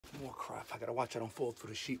More crap. I gotta watch I don't fall through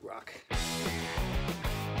the sheetrock.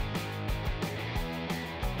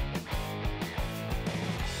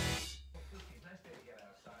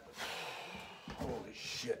 Holy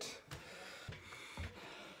shit.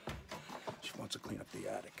 She wants to clean up the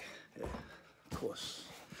attic. Yeah, of course.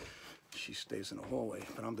 She stays in the hallway,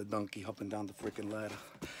 but I'm the donkey up and down the freaking ladder.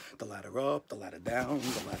 The ladder up, the ladder down,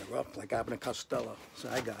 the ladder up, like Abbott and Costello. So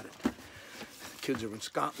I got it. The kids are in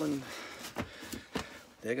Scotland.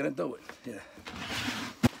 They're gonna do it, yeah.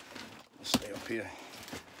 I'll stay up here.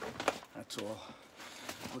 That's all.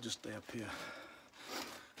 I'll just stay up here.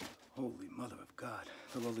 Holy mother of God.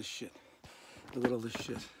 Look at all this shit. Look at all this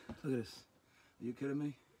shit. Look at this. Are you kidding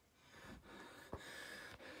me?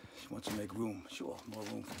 She wants to make room. Sure, more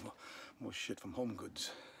room for more shit from Home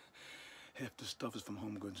Goods. Half the stuff is from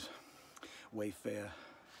Home Goods. Wayfair.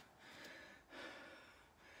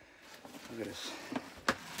 Look at this.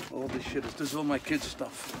 All this shit this is all my kids'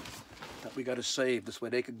 stuff that we gotta save. This way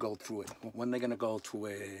they could go through it. When they're gonna go through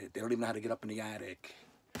it, they don't even know how to get up in the attic.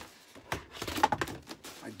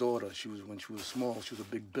 My daughter, when she was small, she was a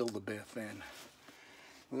big Build-A-Bear fan.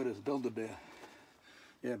 Look at this, Build-A-Bear.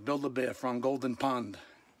 Yeah, Build-A-Bear from Golden Pond.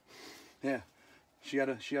 Yeah, she had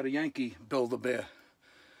a Yankee Build-A-Bear.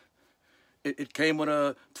 It came with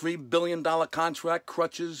a $3 billion contract,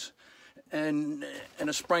 crutches, and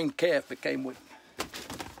a sprained calf. It came with.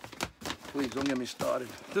 Please don't get me started.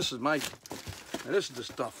 This is the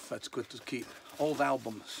stuff that's good to keep. Old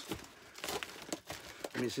albums.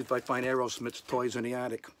 Let me see if I find Aerosmith's toys in the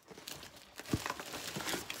attic.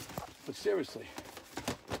 But seriously,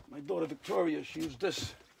 my daughter Victoria, she used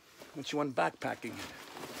this when she went backpacking.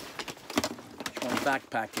 She went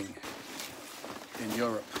backpacking in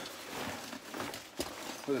Europe.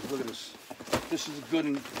 Look at this. This is good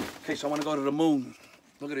in case I want to go to the moon.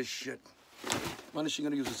 Look at this shit. When is she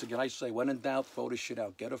gonna use this again? I say, when in doubt, throw this shit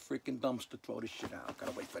out. Get a freaking dumpster, throw this shit out.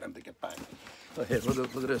 Gotta wait for them to get back. Look here,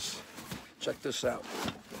 look at this. Check this out.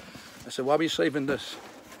 I said, why are we saving this?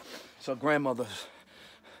 It's our grandmother's.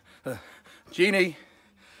 Jeannie,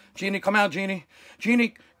 come out, Jeannie.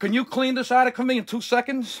 Jeannie, can you clean this attic for me in 2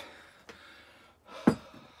 seconds?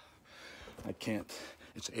 I can't.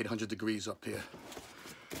 It's 800 degrees up here.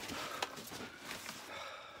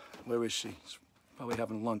 Where is she? Probably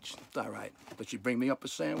having lunch. It's all right. Did she bring me up a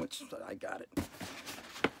sandwich? I got it.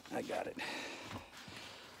 I got it.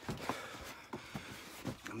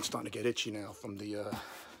 I'm starting to get itchy now from the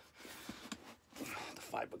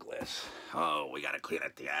fiberglass. Oh, we gotta clean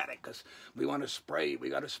out the attic because we want to spray. We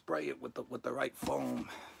gotta spray it with the right foam.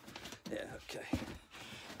 Yeah. Okay.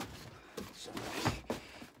 So,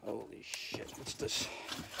 holy shit! What's this?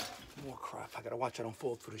 More crap. I gotta watch I don't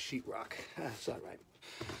fall through the sheetrock. That's all right.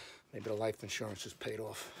 Maybe the life insurance is paid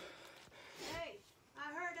off. Hey,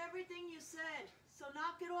 I heard everything you said, so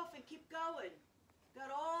knock it off and keep going.